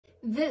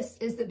This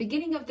is the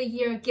beginning of the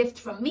year gift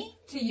from me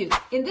to you.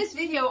 In this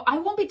video, I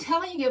won't be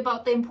telling you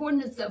about the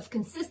importance of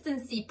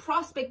consistency,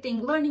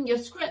 prospecting, learning your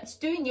scripts,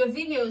 doing your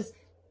videos,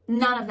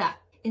 none of that.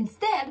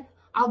 Instead,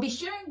 I'll be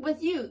sharing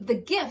with you the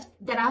gift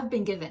that I've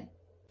been given.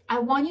 I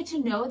want you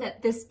to know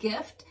that this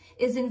gift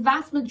is in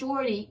vast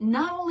majority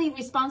not only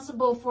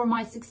responsible for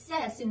my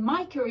success in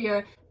my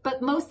career,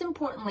 but most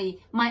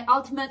importantly, my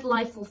ultimate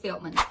life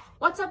fulfillment.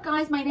 What's up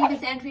guys, my name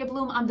is Andrea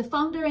Bloom. I'm the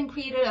founder and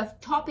creator of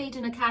Top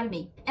Agent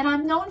Academy, and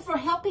I'm known for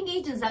helping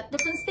agents at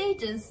different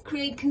stages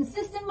create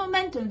consistent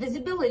momentum,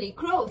 visibility,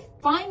 growth,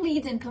 find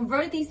leads and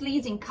convert these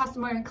leads in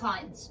customer and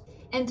clients.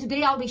 And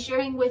today I'll be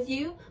sharing with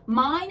you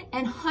mine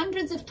and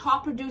hundreds of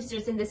top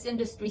producers in this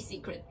industry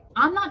secret.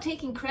 I'm not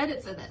taking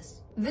credit for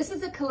this. This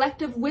is a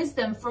collective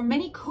wisdom from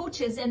many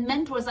coaches and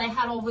mentors I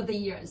had over the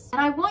years.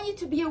 And I want you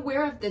to be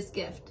aware of this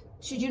gift.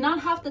 Should you not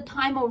have the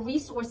time or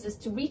resources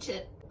to reach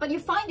it, but you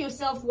find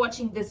yourself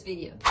watching this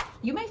video,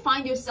 you may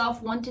find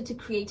yourself wanting to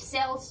create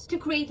sales, to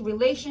create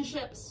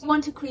relationships, you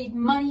want to create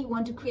money, you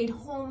want to create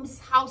homes,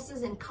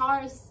 houses, and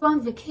cars, you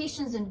want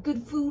vacations and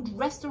good food,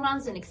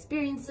 restaurants and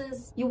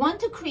experiences. You want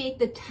to create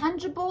the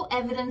tangible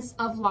evidence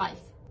of life.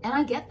 And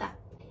I get that.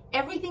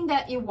 Everything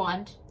that you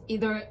want,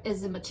 either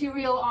is a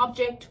material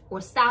object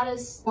or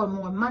status or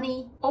more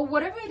money or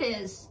whatever it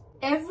is,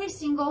 every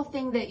single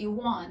thing that you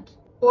want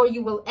or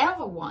you will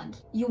ever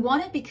want, you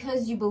want it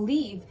because you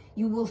believe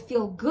you will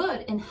feel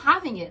good in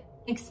having it,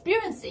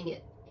 experiencing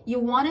it. You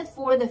want it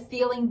for the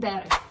feeling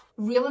better.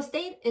 Real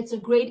estate, it's a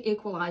great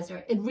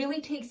equalizer. It really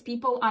takes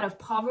people out of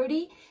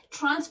poverty,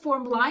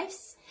 transform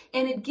lives,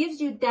 and it gives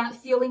you that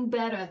feeling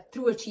better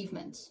through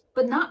achievements.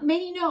 But not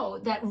many know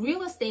that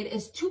real estate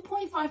is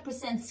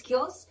 2.5%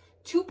 skills,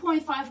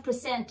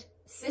 2.5%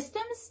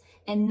 systems,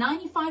 and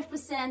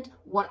 95%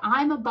 what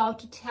I'm about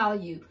to tell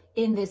you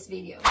in this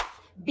video.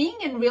 Being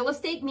in real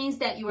estate means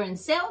that you are in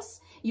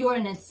sales, you're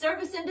in a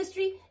service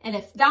industry, and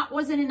if that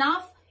wasn't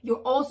enough, you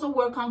also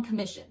work on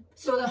commission.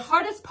 So the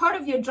hardest part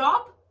of your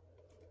job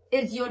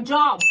is your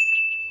job.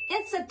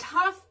 It's a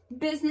tough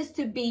business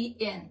to be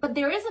in, but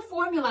there is a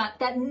formula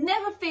that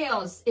never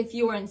fails if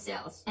you are in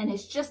sales, and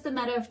it's just a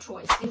matter of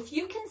choice. If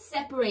you can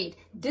separate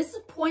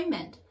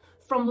disappointment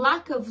from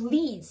lack of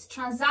leads,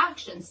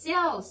 transactions,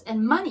 sales,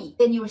 and money,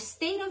 then your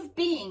state of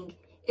being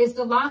is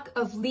the lack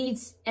of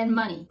leads and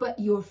money. But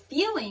your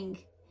feeling,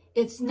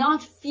 it's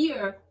not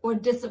fear or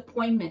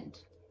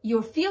disappointment.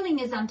 Your feeling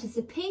is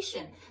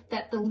anticipation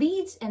that the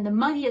leads and the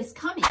money is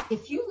coming.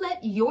 If you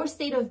let your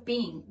state of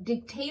being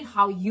dictate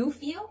how you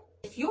feel,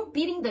 if you're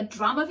beating the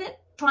drum of it,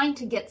 trying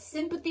to get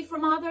sympathy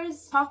from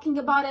others, talking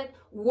about it,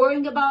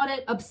 worrying about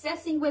it,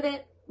 obsessing with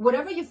it,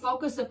 whatever you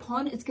focus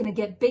upon, it's going to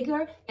get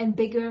bigger and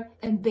bigger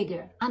and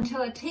bigger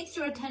until it takes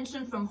your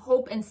attention from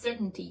hope and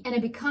certainty, and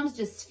it becomes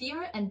just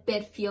fear and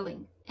bad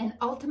feeling, and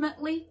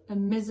ultimately a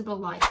miserable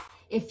life.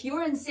 If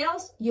you're in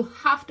sales, you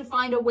have to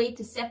find a way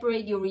to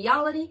separate your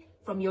reality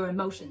from your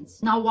emotions.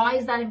 Now, why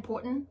is that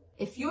important?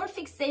 If you're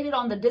fixated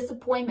on the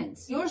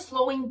disappointments, you're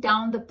slowing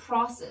down the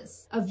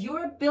process of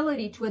your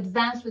ability to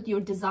advance with your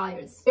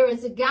desires. There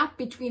is a gap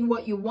between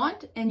what you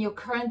want and your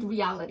current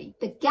reality.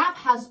 The gap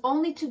has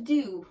only to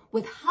do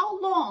with how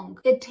long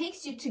it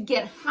takes you to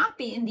get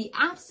happy in the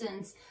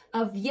absence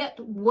of yet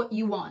what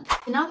you want.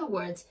 In other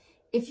words,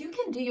 if you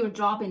can do your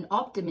job in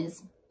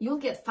optimism, you'll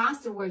get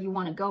faster where you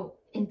want to go.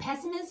 In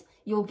pessimism,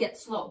 you'll get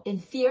slow. In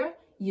fear,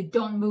 you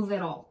don't move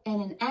at all.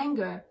 And in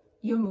anger,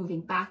 you're moving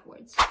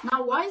backwards.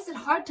 Now, why is it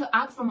hard to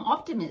act from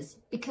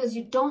optimism? Because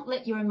you don't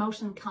let your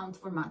emotion count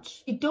for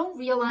much. You don't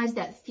realize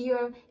that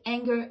fear,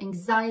 anger,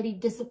 anxiety,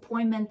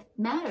 disappointment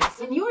matters.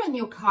 When you're in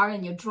your car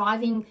and you're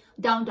driving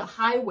down the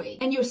highway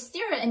and you're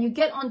steering and you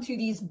get onto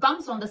these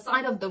bumps on the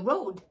side of the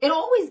road, it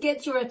always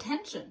gets your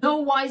attention. No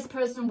wise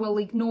person will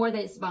ignore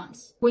these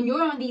bumps. When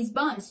you're on these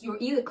bumps, you're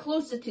either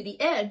closer to the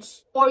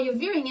edge or you're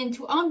veering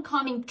into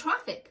oncoming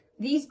traffic.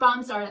 These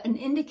bumps are an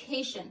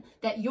indication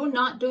that you're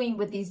not doing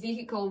with this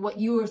vehicle what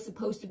you are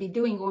supposed to be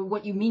doing or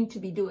what you mean to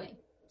be doing.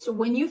 So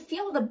when you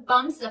feel the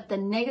bumps of the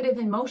negative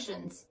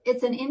emotions,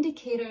 it's an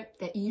indicator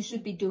that you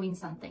should be doing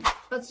something.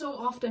 But so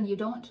often you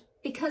don't.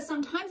 Because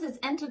sometimes it's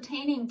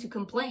entertaining to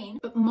complain,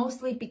 but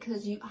mostly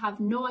because you have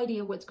no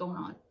idea what's going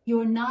on.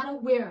 You're not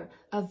aware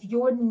of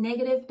your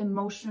negative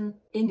emotion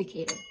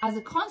indicator. As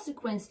a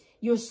consequence,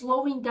 you're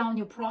slowing down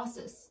your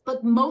process.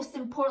 But most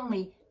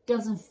importantly,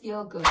 doesn't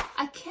feel good.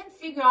 I can't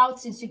figure out,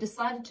 since you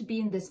decided to be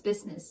in this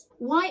business,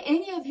 why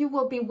any of you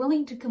will be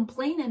willing to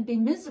complain and be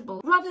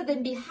miserable rather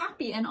than be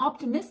happy and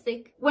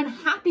optimistic when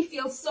happy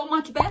feels so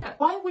much better.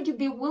 Why would you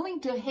be willing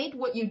to hate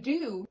what you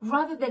do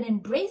rather than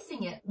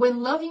embracing it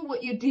when loving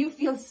what you do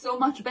feels so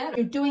much better?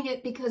 You're doing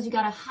it because you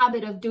got a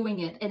habit of doing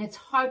it, and it's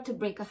hard to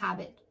break a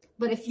habit.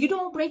 But if you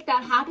don't break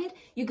that habit,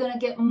 you're going to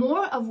get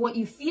more of what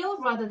you feel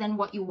rather than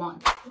what you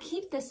want.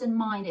 Keep this in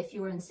mind if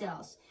you're in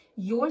sales.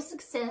 Your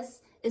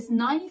success is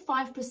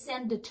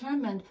 95%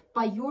 determined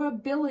by your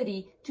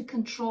ability to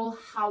control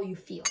how you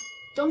feel.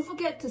 Don't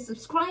forget to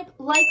subscribe,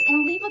 like,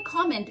 and leave a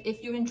comment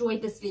if you enjoyed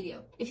this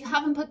video. If you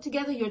haven't put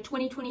together your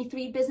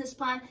 2023 business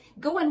plan,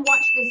 go and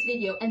watch this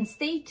video and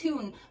stay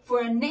tuned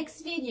for our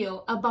next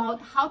video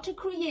about how to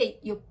create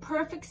your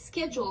perfect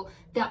schedule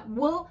that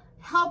will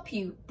help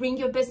you bring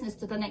your business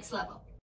to the next level.